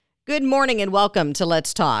Good morning and welcome to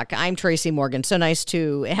Let's Talk. I'm Tracy Morgan. So nice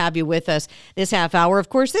to have you with us this half hour. Of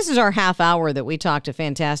course, this is our half hour that we talk to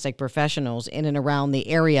fantastic professionals in and around the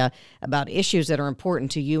area about issues that are important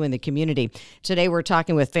to you in the community. Today, we're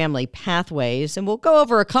talking with Family Pathways, and we'll go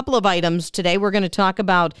over a couple of items. Today, we're going to talk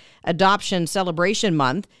about Adoption Celebration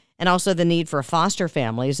Month and also the need for foster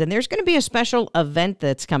families. And there's going to be a special event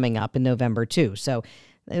that's coming up in November, too. So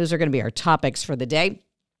those are going to be our topics for the day.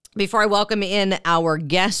 Before I welcome in our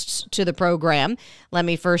guests to the program, let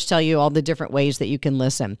me first tell you all the different ways that you can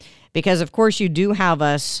listen. Because, of course, you do have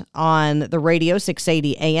us on the radio,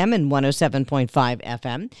 680 AM and 107.5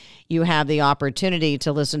 FM. You have the opportunity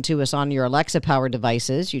to listen to us on your Alexa-powered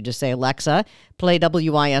devices. You just say, Alexa, play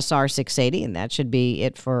WISR 680, and that should be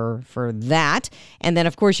it for that. And then,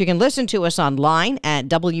 of course, you can listen to us online at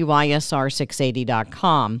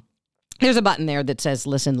WISR680.com. There's a button there that says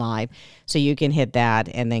Listen Live, so you can hit that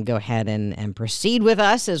and then go ahead and proceed with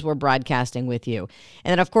us as we're broadcasting with you.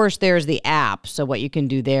 And then, of course, there's the app. So what you can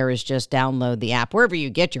do there is just download the app wherever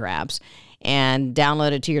you get your apps and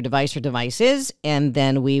download it to your device or devices, and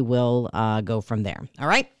then we will go from there. All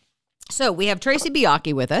right? So we have Tracy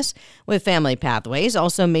Buyaki with us with Family Pathways.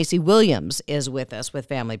 Also, Macy Williams is with us with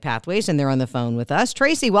Family Pathways, and they're on the phone with us.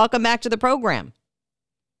 Tracy, welcome back to the program.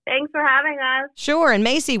 Thanks for having us. Sure. And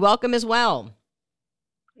Macy, welcome as well.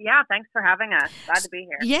 Yeah, thanks for having us. Glad to be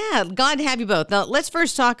here. Yeah, glad to have you both. Now, let's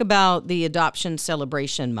first talk about the Adoption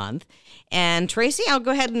Celebration Month. And Tracy, I'll go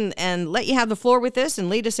ahead and let you have the floor with this and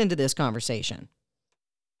lead us into this conversation.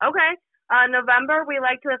 Okay. November, we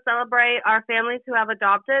like to celebrate our families who have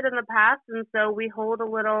adopted in the past. And so we hold a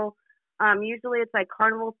little, usually it's like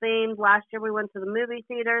carnival themed. Last year we went to the movie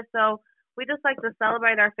theater. So we just like to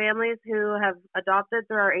celebrate our families who have adopted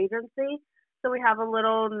through our agency. So we have a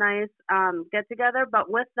little nice get-together. But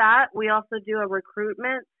with that, we also do a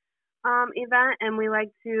recruitment event, and we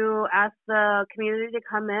like to ask the community to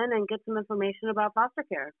come in and get some information about foster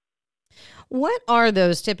care. What are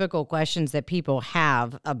those typical questions that people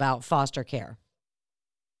have about foster care?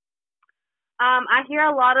 I hear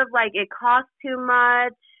a lot of, like, it costs too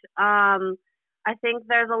much. I think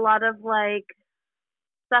there's a lot of, like,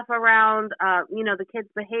 stuff around, the kids'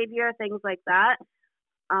 behavior, things like that.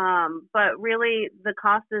 But really, the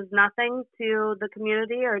cost is nothing to the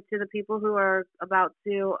community or to the people who are about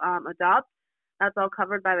to adopt. That's all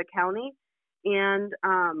covered by the county. And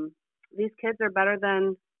these kids are better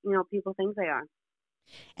than, people think they are.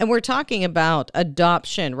 And we're talking about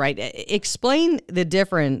adoption, right? Explain the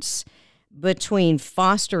difference between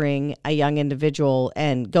fostering a young individual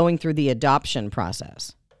and going through the adoption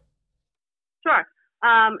process. Sure.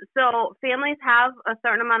 So families have a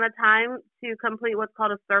certain amount of time to complete what's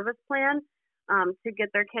called a service plan to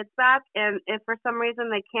get their kids back. And if for some reason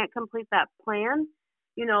they can't complete that plan,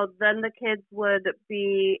 then the kids would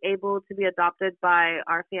be able to be adopted by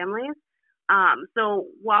our families. So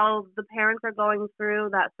while the parents are going through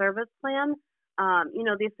that service plan,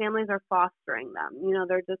 these families are fostering them.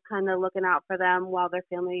 They're just kind of looking out for them while their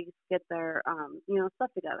families get their,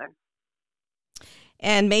 stuff together.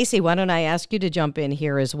 And Macy, why don't I ask you to jump in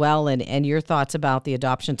here as well and your thoughts about the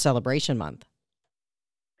Adoption Celebration Month?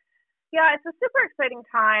 Yeah, it's a super exciting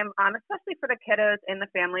time, especially for the kiddos and the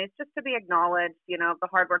families, just to be acknowledged, the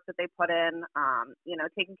hard work that they put in,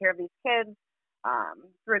 taking care of these kids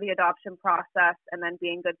through the adoption process and then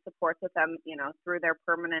being good supports with them, through their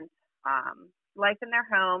permanent life in their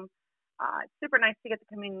home. It's super nice to get the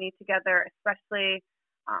community together, especially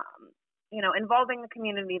involving the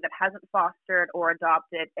community that hasn't fostered or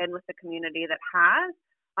adopted in with the community that has.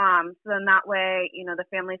 So then that way, the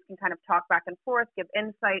families can kind of talk back and forth, give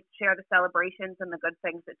insights, share the celebrations and the good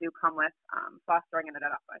things that do come with fostering and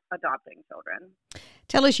adopting children.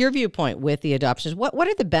 Tell us your viewpoint with the adoptions. What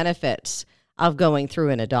are the benefits of going through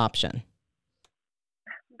an adoption?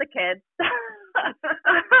 The kids.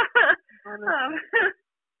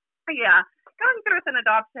 Yeah. Going through with an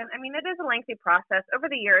adoption, I mean, it is a lengthy process. Over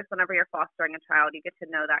the years, whenever you're fostering a child, you get to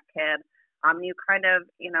know that kid. You kind of,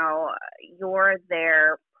 you're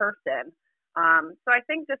their person. So I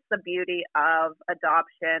think just the beauty of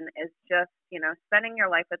adoption is just, spending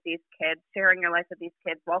your life with these kids, sharing your life with these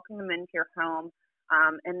kids, welcoming them into your home.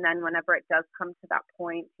 And then whenever it does come to that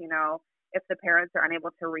point, if the parents are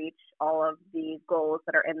unable to reach all of the goals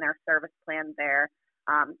that are in their service plan there,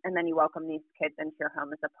 and then you welcome these kids into your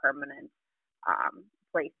home as a permanent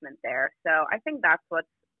placement there. So I think that's what's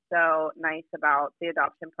so nice about the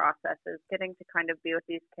adoption process is getting to kind of be with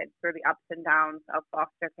these kids through the ups and downs of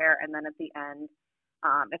foster care. And then at the end,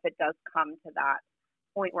 if it does come to that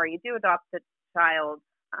point where you do adopt a child,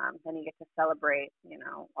 then you get to celebrate,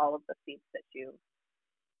 all of the feats that you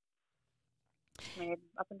made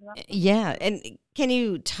up until that point. Yeah. And can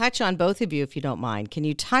you touch on, both of you, if you don't mind, can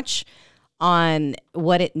you touch on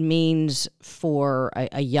what it means for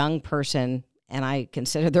a young person? And I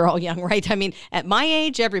consider they're all young, right? I mean, at my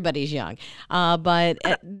age, everybody's young. But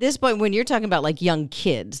at this point, when you're talking about like young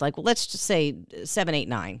kids, like let's just say 7, 8,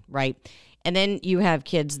 9, right? And then you have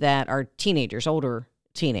kids that are teenagers, older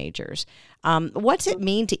teenagers. What's it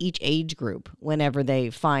mean to each age group whenever they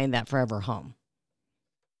find that forever home?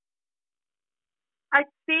 I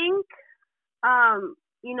think,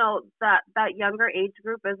 that younger age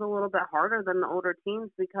group is a little bit harder than the older teens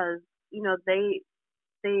because,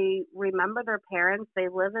 they remember their parents, they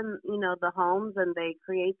live in, the homes, and they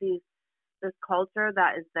create this culture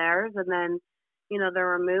that is theirs, and then,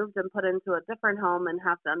 they're removed and put into a different home and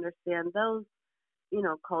have to understand those,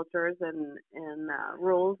 cultures and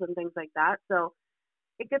rules and things like that. So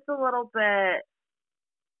it gets a little bit,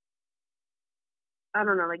 I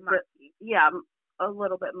don't know, like, yeah, a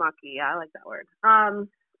little bit mucky. Yeah, I like that word.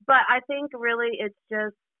 But I think really it's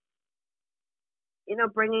just,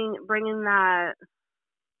 bringing that,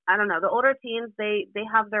 I don't know, the older teens, they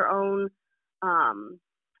have their own,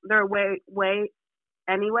 their way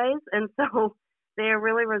anyways. And so they are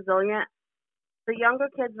really resilient. The younger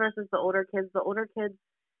kids versus the older kids,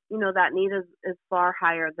 that need is far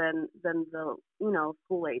higher than the,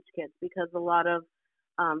 school age kids, because a lot of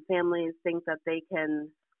families think that they can,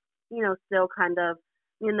 still kind of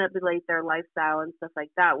manipulate their lifestyle and stuff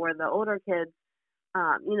like that, where the older kids,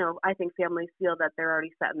 I think families feel that they're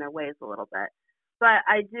already set in their ways a little bit. But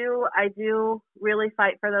I do really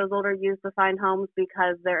fight for those older youth to find homes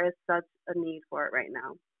because there is such a need for it right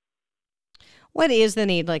now. What is the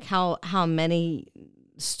need? Like how many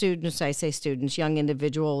students, I say students, young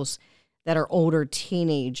individuals that are older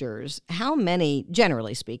teenagers, how many,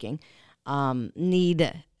 generally speaking,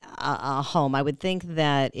 need a home? I would think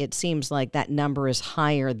that it seems like that number is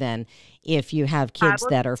higher than if you have kids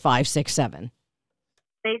that are 5, 6, 7.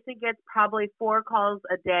 Stacy gets probably 4 calls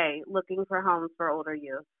a day looking for homes for older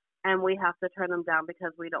youth, and we have to turn them down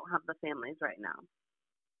because we don't have the families right now.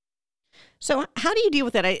 So how do you deal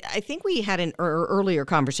with that? I think we had an earlier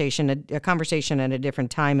conversation, a conversation at a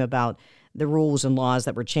different time about the rules and laws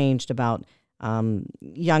that were changed about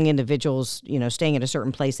young individuals, staying at a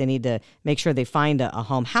certain place. They need to make sure they find a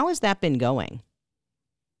home. How has that been going?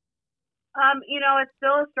 It's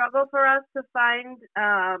still a struggle for us to find,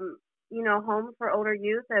 homes for older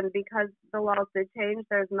youth. And because the laws did change,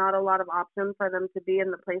 there's not a lot of options for them to be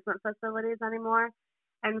in the placement facilities anymore.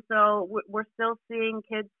 And so we're still seeing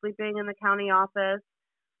kids sleeping in the county office.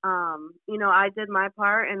 I did my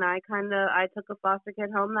part, and I took a foster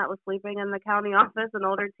kid home that was sleeping in the county office, an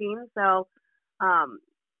older teen. So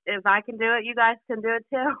if I can do it, you guys can do it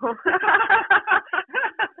too.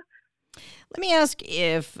 Let me ask,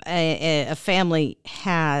 if a family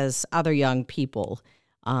has other young people,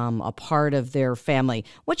 a part of their family,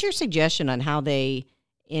 what's your suggestion on how they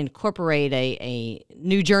incorporate a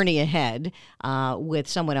new journey ahead with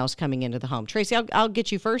someone else coming into the home? Tracy, I'll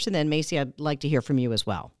get you first, and then Macy, I'd like to hear from you as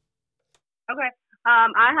well. Okay.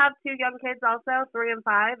 I have 2 young kids also, 3 and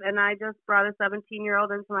 5, and I just brought a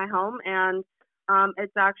 17-year-old into my home, and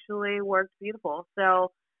it's actually worked beautiful.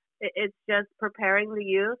 So it's just preparing the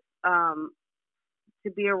youth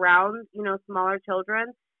to be around, smaller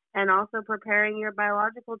children, and also preparing your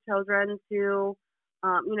biological children to,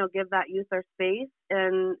 give that youth their space.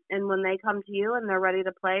 And when they come to you and they're ready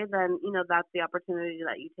to play, then, that's the opportunity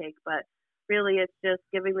that you take. But really, it's just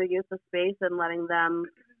giving the youth a space and letting them,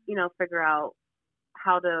 figure out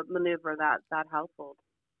how to maneuver that household.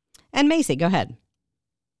 And Macy, go ahead.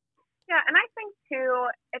 Yeah, and I think, too,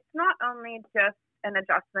 it's not only just an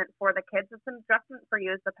adjustment for the kids, it's an adjustment for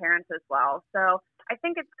you as the parents as well. So I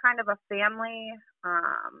think it's kind of a family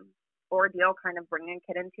ordeal, kind of bringing a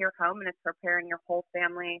kid into your home, and it's preparing your whole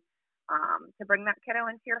family to bring that kiddo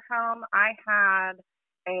into your home. I had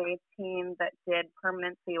a team that did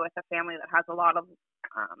permanency with a family that has a lot of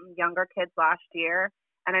younger kids last year,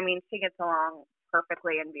 and I mean, she gets along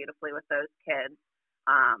perfectly and beautifully with those kids.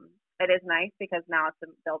 It is nice because now it's a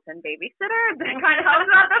built-in babysitter that kind of helps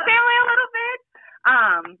out the family a little bit.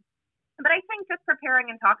 But I think just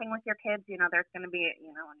preparing and talking with your kids, there's going to be, a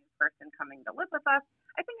new person coming to live with us.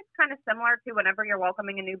 I think it's kind of similar to whenever you're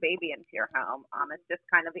welcoming a new baby into your home. It's just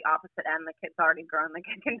kind of the opposite end. The kid's already grown, the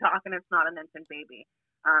kid can talk, and it's not an infant baby.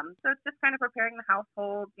 So it's just kind of preparing the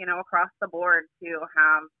household, across the board to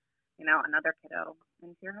have, another kiddo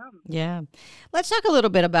into your home. Yeah. Let's talk a little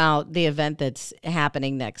bit about the event that's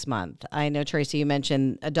happening next month. I know, Tracy, you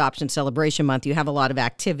mentioned Adoption Celebration Month. You have a lot of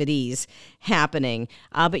activities happening,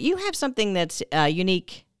 but you have something that's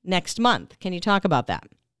unique next month. Can you talk about that?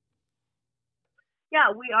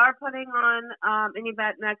 Yeah, we are putting on an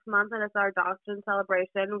event next month, and it's our adoption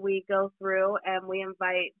celebration. We go through and we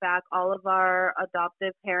invite back all of our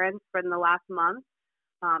adoptive parents from the last month.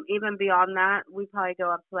 Even beyond that, we probably go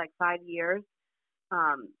up to like 5 years.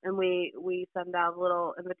 And we send out a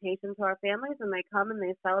little invitation to our families, and they come and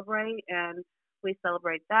they celebrate, and we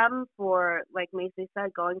celebrate them for, like Macy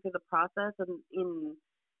said, going through the process, and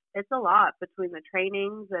it's a lot between the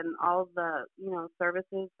trainings and all the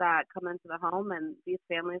services that come into the home, and these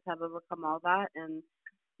families have overcome all that and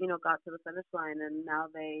got to the finish line, and now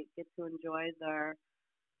they get to enjoy their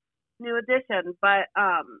new addition. But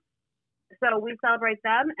so we celebrate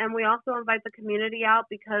them, and we also invite the community out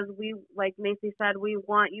because we, like Macy said, we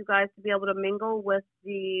want you guys to be able to mingle with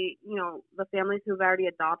the families who've already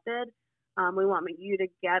adopted. We want you to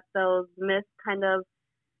get those myths kind of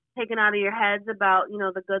taken out of your heads about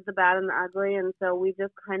the good, the bad, and the ugly. And so we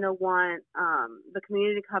just kind of want the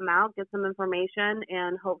community to come out, get some information,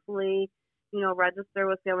 and hopefully register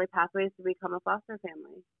with Family Pathways to become a foster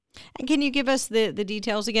family. And can you give us the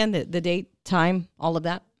details again, the date, time, all of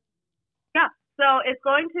that? Yeah, so it's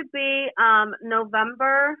going to be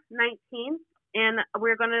November 19th, and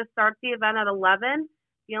we're going to start the event at 11.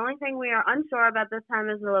 The only thing we are unsure about this time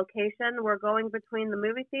is the location. We're going between the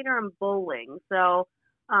movie theater and bowling. So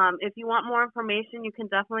if you want more information, you can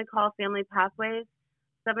definitely call Family Pathways,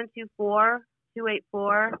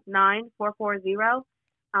 724-284-9440.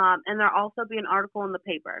 And there'll also be an article in the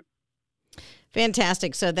paper.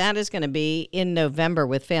 Fantastic. So that is going to be in November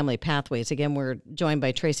with Family Pathways. Again, we're joined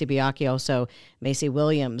by Tracy Buyaki, also Macy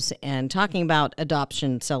Williams, and talking about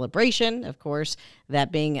adoption celebration, of course, that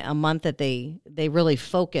being a month that they really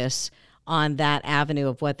focus on that avenue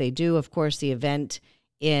of what they do. Of course, the event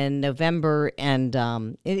in November, and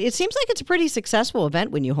it seems like it's a pretty successful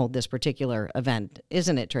event when you hold this particular event,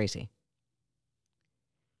 isn't it, Tracy?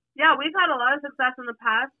 Yeah, we've had a lot of success in the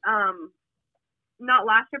past. Not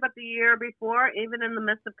last year, but the year before, even in the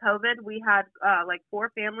midst of COVID, we had like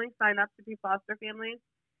 4 families sign up to be foster families.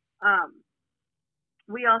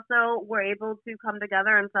 We also were able to come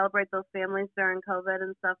together and celebrate those families during COVID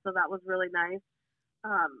and stuff, so that was really nice.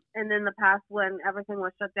 And in the past, when everything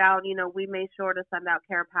was shut down, we made sure to send out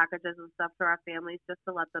care packages and stuff to our families just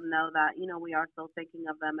to let them know that, we are still thinking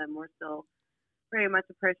of them and we're still very much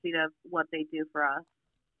appreciative of what they do for us.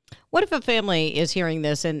 What if a family is hearing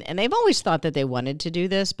this and they've always thought that they wanted to do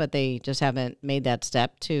this, but they just haven't made that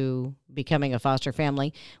step to becoming a foster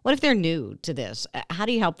family? What if they're new to this? How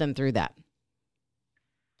do you help them through that?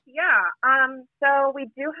 Yeah, so we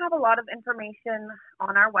do have a lot of information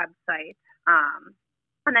on our website.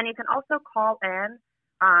 And then you can also call in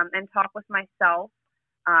and talk with myself.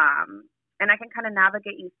 And I can kind of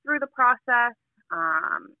navigate you through the process,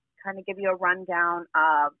 kind of give you a rundown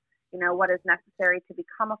of what is necessary to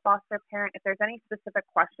become a foster parent. If there's any specific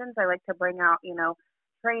questions, I like to bring out,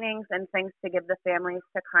 trainings and things to give the families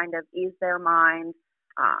to kind of ease their mind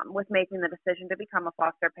with making the decision to become a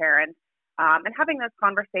foster parent. And having those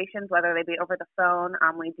conversations, whether they be over the phone,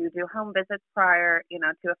 we do home visits prior,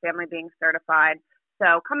 to a family being certified.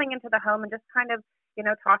 So coming into the home and just kind of,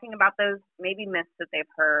 talking about those maybe myths that they've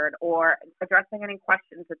heard or addressing any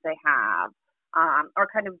questions that they have. Or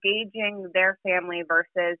kind of gauging their family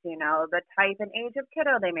versus, the type and age of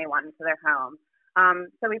kiddo they may want into their home.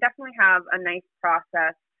 So we definitely have a nice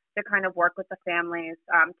process to kind of work with the families.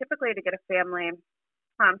 Typically to get a family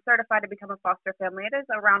certified to become a foster family, it is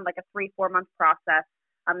around like a 3-4 month process.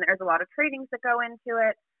 There's a lot of trainings that go into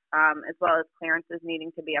it, as well as clearances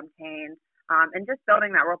needing to be obtained, and just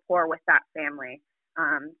building that rapport with that family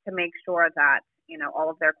to make sure that, all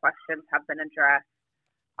of their questions have been addressed.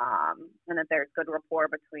 And that there's good rapport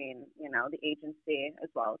between, the agency as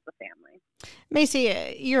well as the family. Macy,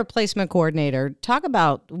 you're a placement coordinator. Talk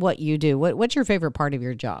about what you do. What's your favorite part of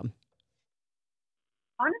your job?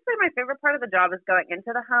 Honestly, my favorite part of the job is going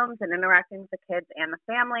into the homes and interacting with the kids and the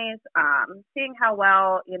families, seeing how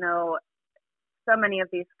well, so many of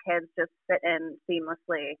these kids just fit in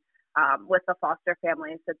seamlessly with the foster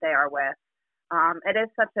families that they are with. It is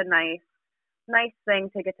such a nice thing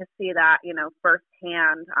to get to see that,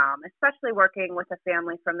 firsthand, especially working with a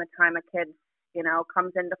family from the time a kid,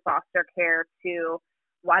 comes into foster care to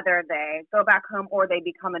whether they go back home or they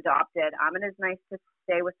become adopted. It is nice to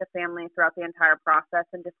stay with the family throughout the entire process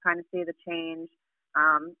and just kind of see the change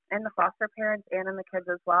in the foster parents and in the kids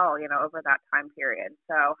as well, over that time period.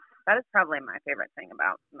 So that is probably my favorite thing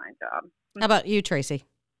about my job. How about you, Tracy?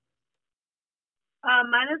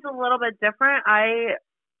 Mine is a little bit different. I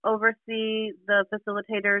oversee the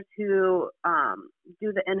facilitators who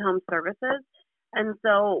do the in-home services. And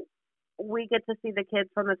so we get to see the kids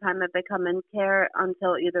from the time that they come in care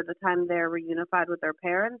until either the time they're reunified with their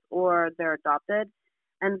parents or they're adopted.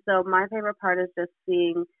 And so my favorite part is just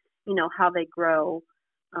seeing, how they grow,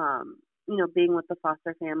 being with the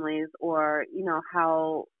foster families, or,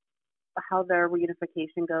 how their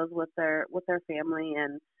reunification goes with their family.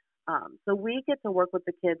 And so we get to work with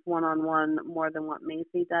the kids one on one more than what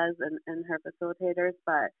Macy does and her facilitators,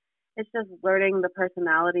 but it's just learning the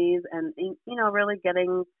personalities and really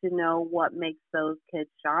getting to know what makes those kids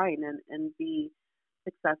shine and be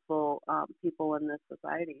successful people in this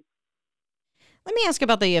society. Let me ask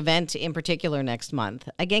about the event in particular next month.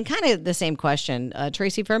 Again, kind of the same question.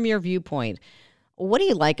 Tracy, from your viewpoint, what do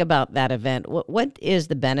you like about that event? What is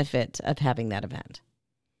the benefit of having that event?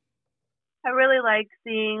 I really like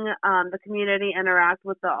seeing the community interact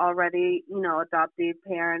with the already, adopted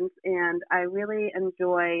parents, and I really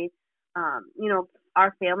enjoy,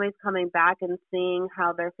 our families coming back and seeing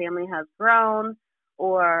how their family has grown,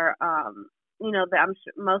 or, I'm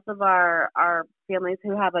sure most of our families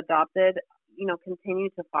who have adopted, continue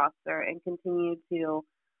to foster and continue to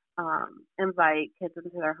invite kids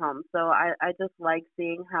into their homes. So I just like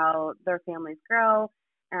seeing how their families grow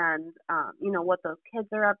and, what those kids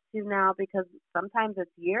are up to now, because sometimes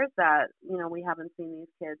it's years that, we haven't seen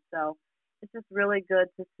these kids. So it's just really good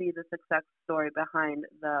to see the success story behind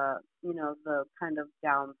the, the kind of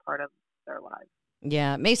down part of their lives.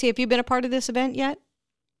 Yeah. Macy, have you been a part of this event yet?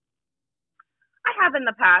 I have in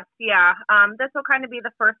the past, yeah. This will kind of be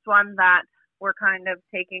the first one that we're kind of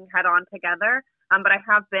taking head on together. But I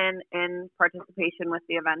have been in participation with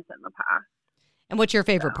the events in the past. And what's your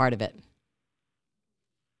favorite part of it?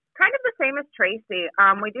 Kind of the same as Tracy.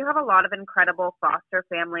 We do have a lot of incredible foster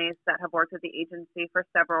families that have worked with the agency for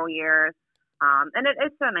several years. And it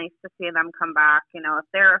is so nice to see them come back. If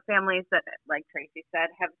there are families that, like Tracy said,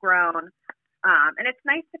 have grown. And it's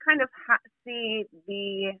nice to kind of see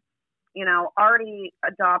the, already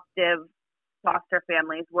adoptive foster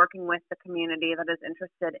families working with the community that is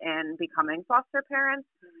interested in becoming foster parents.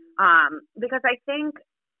 Because I think,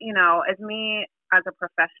 as me as a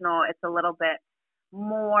professional, it's a little bit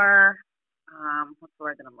more, what's the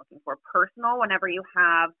word that I'm looking for, personal, whenever you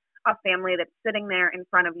have a family that's sitting there in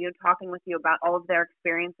front of you talking with you about all of their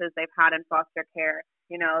experiences they've had in foster care,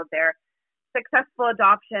 their successful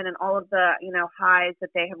adoption and all of the, highs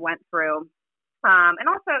that they have went through. And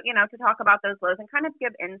also, to talk about those lows and kind of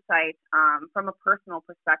give insight from a personal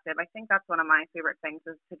perspective. I think that's one of my favorite things,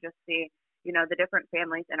 is to just see, the different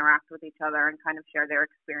families interact with each other and kind of share their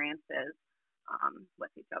experiences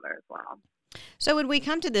with each other as well. So when we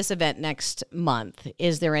come to this event next month,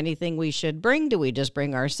 is there anything we should bring? Do we just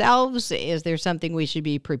bring ourselves? Is there something we should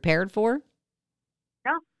be prepared for?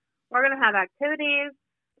 No, we're going to have activities.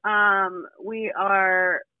 We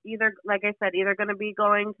are either, like I said, either going to be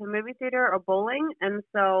going to movie theater or bowling. And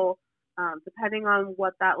so depending on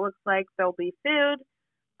what that looks like, there'll be food.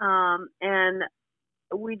 And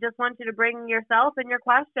we just want you to bring yourself and your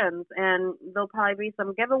questions. And there'll probably be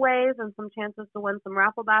some giveaways and some chances to win some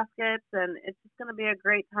raffle baskets. And it's just going to be a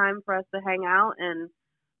great time for us to hang out and,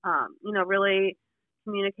 really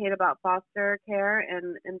communicate about foster care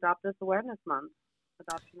and Adoption Awareness Month.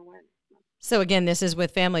 So again, this is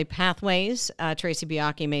with Family Pathways. Tracy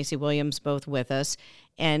Buyaki, Macy Williams, both with us.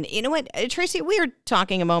 And you know what, Tracy, we were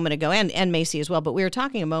talking a moment ago, and Macy as well, but we were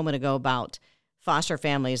talking a moment ago about foster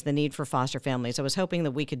families, the need for foster families. I was hoping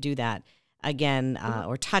that we could do that again,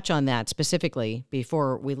 or touch on that specifically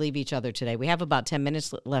before we leave each other today. We have about 10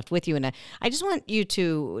 minutes left with you, and I just want you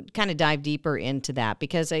to kind of dive deeper into that,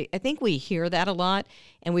 because I think we hear that a lot,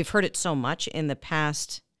 and we've heard it so much in the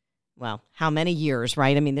past, well, how many years,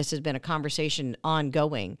 right? I mean, this has been a conversation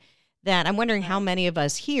ongoing, that I'm wondering how many of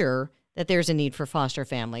us hear that there's a need for foster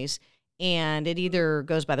families, and it either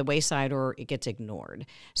goes by the wayside or it gets ignored.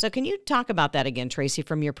 So can you talk about that again, Tracy,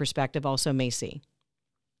 from your perspective, also Macy?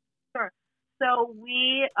 Sure. So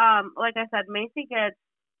we, like I said, Macy gets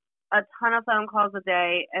a ton of phone calls a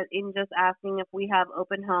day in just asking if we have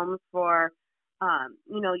open homes for,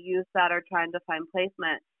 youth that are trying to find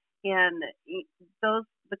placement. And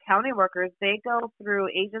the county workers, they go through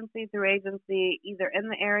agency, either in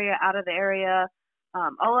the area, out of the area,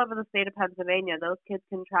 all over the state of Pennsylvania. Those kids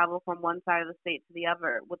can travel from one side of the state to the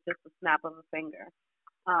other with just a snap of a finger.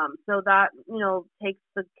 So that, takes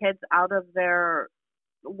the kids out of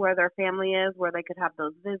where their family is, where they could have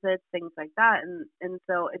those visits, things like that. And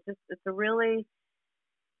so it's a really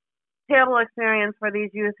terrible experience for these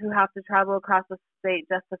youth who have to travel across the state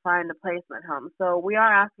just to find a placement home. So we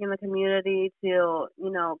are asking the community to,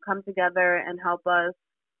 come together and help us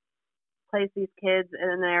place these kids in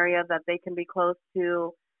an area that they can be close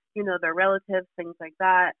to, their relatives, things like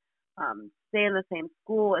that. stay in the same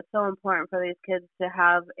school. It's so important for these kids to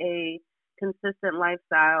have a consistent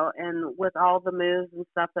lifestyle. And with all the moves and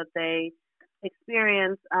stuff that they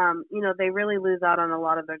experience, they really lose out on a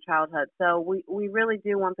lot of their childhood. So we really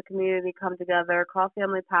do want the community to come together. Call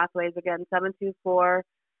Family Pathways again,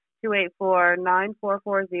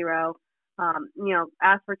 724-284-9440.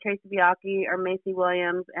 Ask for Tracy Buyaki or Macy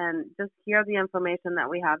Williams and just hear the information that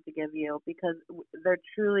we have to give you, because there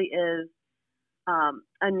truly is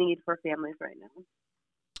a need for families right now.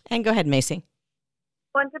 And go ahead, Macy.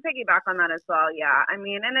 Well, and to piggyback on that as well, yeah. I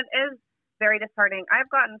mean, and it is very disheartening. I've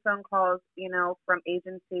gotten phone calls, from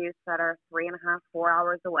agencies that are 3.5, 4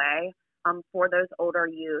 hours away, for those older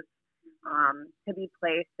youth, to be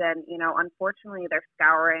placed. And, unfortunately, they're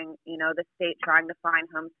scouring, the state trying to find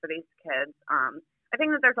homes for these kids. I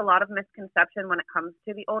think that there's a lot of misconception when it comes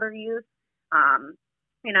to the older youth.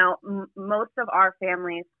 Most of our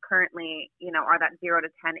families currently, are that 0 to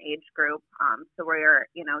 10 age group. So we're,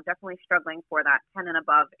 definitely struggling for that 10 and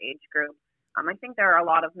above age group. I think there are a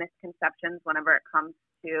lot of misconceptions whenever it comes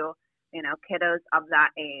to, kiddos of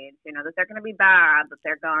that age, that they're going to be bad, that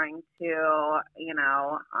they're going to,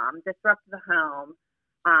 disrupt the home,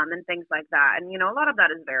 and things like that. And, a lot of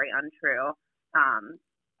that is very untrue.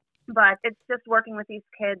 But it's just working with these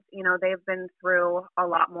kids, they've been through a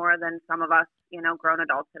lot more than some of us, grown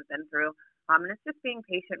adults have been through. And it's just being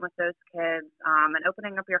patient with those kids, and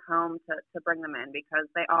opening up your home to bring them in, because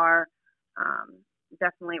they are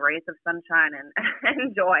definitely rays of sunshine and,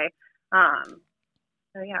 and joy.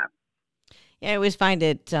 So, yeah. Yeah, I always find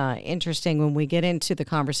it interesting when we get into the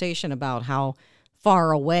conversation about how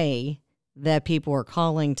far away that people are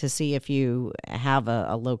calling to see if you have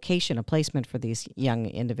a location, a placement for these young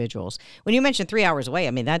individuals. When you mentioned 3 hours away,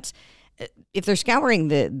 I mean, that's if they're scouring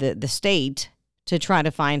the state to try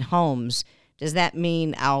to find homes, does that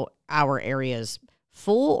mean our area's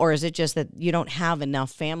full, or is it just that you don't have enough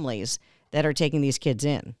families that are taking these kids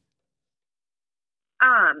in?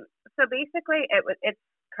 So basically, it's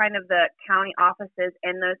kind of the county offices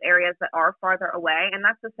in those areas that are farther away, and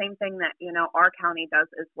that's the same thing that our county does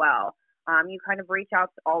as well. You kind of reach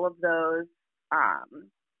out to all of those,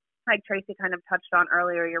 like Tracy kind of touched on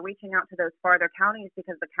earlier. You're reaching out to those farther counties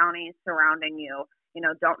because the counties surrounding you,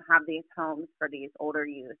 don't have these homes for these older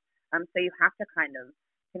youth. So you have to kind of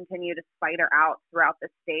continue to spider out throughout the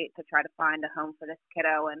state to try to find a home for this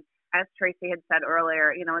kiddo. And as Tracy had said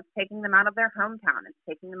earlier, it's taking them out of their hometown. It's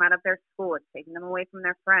taking them out of their school. It's taking them away from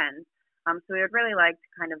their friends. So we would really like to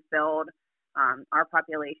kind of build our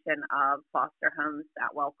population of foster homes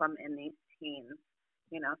that welcome in these teens,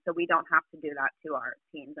 so we don't have to do that to our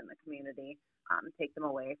teens in the community, take them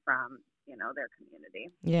away from, their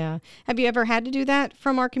community. Yeah. Have you ever had to do that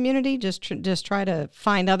from our community? Just try to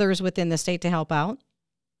find others within the state to help out?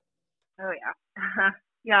 Oh, yeah.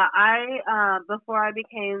 Yeah, I before I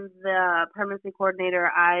became the permanency coordinator,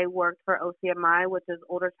 I worked for OCMI, which is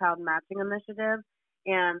Older Child Matching Initiative,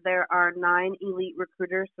 and there are 9 elite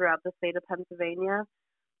recruiters throughout the state of Pennsylvania,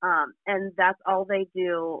 and that's all they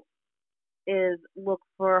do is look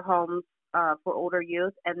for homes for older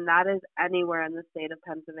youth, and that is anywhere in the state of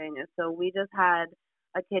Pennsylvania. So we just had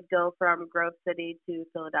a kid go from Grove City to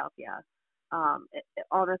Philadelphia.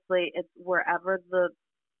 Honestly, it's wherever the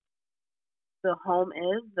home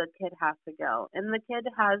is, the kid has to go, and the kid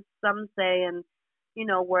has some say in,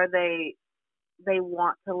 where they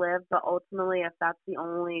want to live. But ultimately, if that's the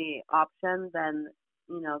only option, then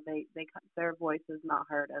their voice is not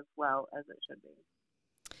heard as well as it should be.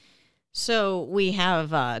 So we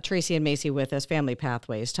have Tracy and Macy with us, Family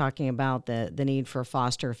Pathways, talking about the need for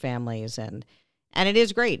foster families, and it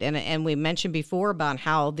is great. And we mentioned before about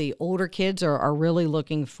how the older kids are really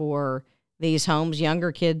looking for these homes.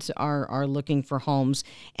 Younger kids are looking for homes.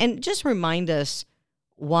 And just remind us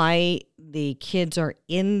why the kids are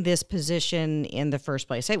in this position in the first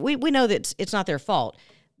place. We know that it's not their fault,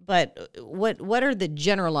 but what are the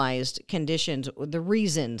generalized conditions, the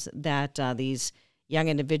reasons that these young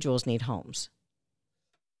individuals need homes?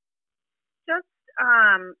 Just,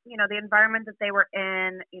 the environment that they were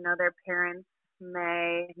in, their parents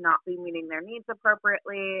may not be meeting their needs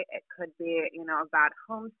appropriately. It could be, a bad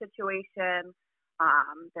home situation.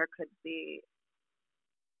 There could be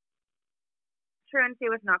truancy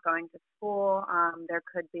with not going to school. There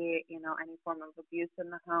could be, any form of abuse in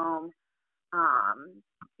the home,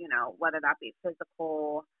 whether that be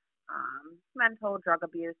physical, mental, drug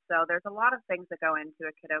abuse. So there's a lot of things that go into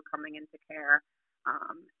a kiddo coming into care,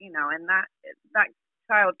 and that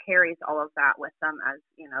child carries all of that with them as,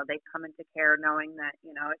 they come into care knowing that,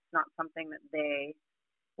 it's not something that they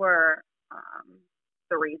were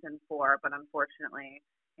the reason for, but unfortunately,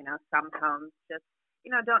 some homes just,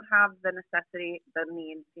 don't have the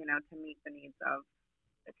needs, to meet the needs of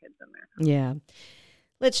the kids in there. Yeah.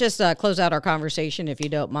 Let's just close out our conversation, if you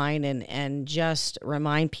don't mind, and just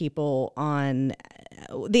remind people on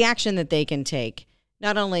the action that they can take,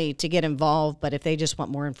 not only to get involved, but if they just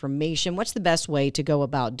want more information, what's the best way to go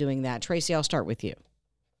about doing that? Tracy, I'll start with you.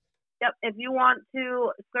 Yep. If you want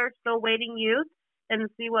to search the Waiting Youth and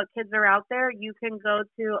see what kids are out there, you can go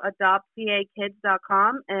to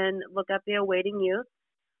adoptpakids.com and look up the Awaiting Youth.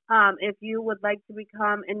 If you would like to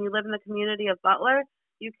become, and you live in the community of Butler,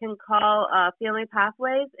 you can call Family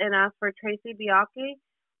Pathways and ask for Tracy Buyaki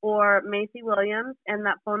or Macy Williams. And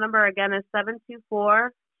that phone number, again, is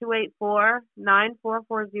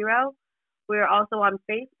 724-284-9440. We're also on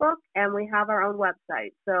Facebook, and we have our own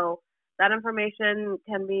website. So that information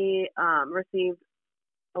can be received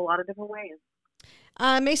a lot of different ways.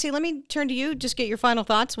 Macy, let me turn to you. Just get your final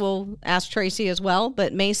thoughts. We'll ask Tracy as well.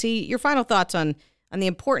 But Macy, your final thoughts on the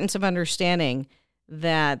importance of understanding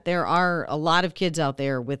that there are a lot of kids out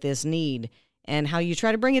there with this need and how you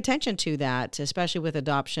try to bring attention to that, especially with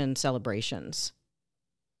adoption celebrations.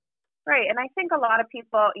 Right. And I think a lot of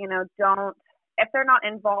people, don't, if they're not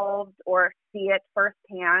involved or see it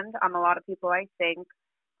firsthand, a lot of people, I think,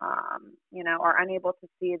 are unable to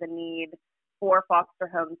see the need for foster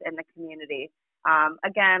homes in the community.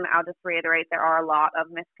 Again, I'll just reiterate, there are a lot of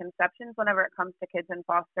misconceptions whenever it comes to kids in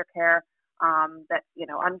foster care that,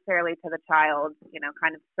 unfairly to the child,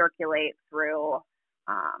 kind of circulate through,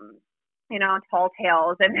 tall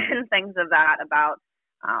tales and things of that about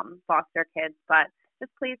foster kids. But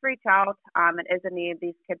just please reach out. It is a need.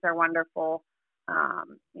 These kids are wonderful.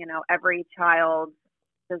 Every child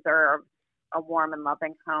deserves a warm and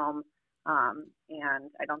loving home. And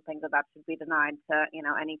I don't think that should be denied to,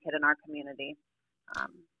 any kid in our community.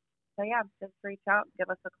 So yeah, just reach out, give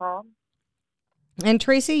us a call. And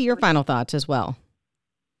Tracy, your final thoughts as well.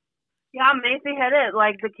 Yeah, Macy hit it.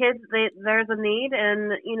 Like, the kids, there's a need,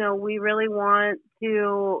 and, we really want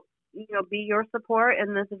to, be your support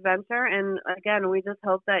in this adventure. And again, we just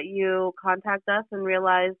hope that you contact us and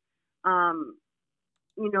realize,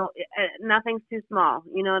 nothing's too small.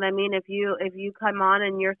 You know what I mean? If you come on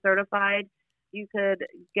and you're certified, you could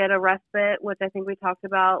get a respite, which I think we talked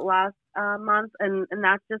about last month. And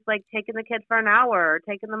that's just like taking the kid for an hour or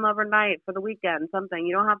taking them overnight for the weekend, something.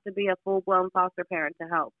 You don't have to be a full-blown foster parent to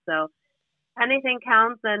help. So anything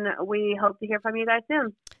counts, and we hope to hear from you guys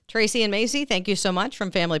soon. Tracy and Macy, thank you so much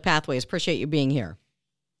from Family Pathways. Appreciate you being here.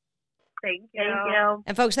 Thank you. Thank you.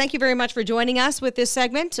 And folks, thank you very much for joining us with this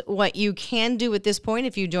segment. What you can do at this point,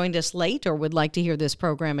 if you joined us late or would like to hear this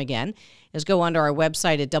program again, is go onto our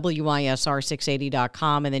website at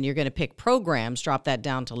WISR680.com, and then you're going to pick programs, drop that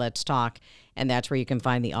down to Let's Talk, and that's where you can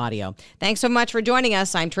find the audio. Thanks so much for joining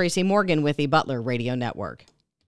us. I'm Tracy Morgan with the Butler Radio Network.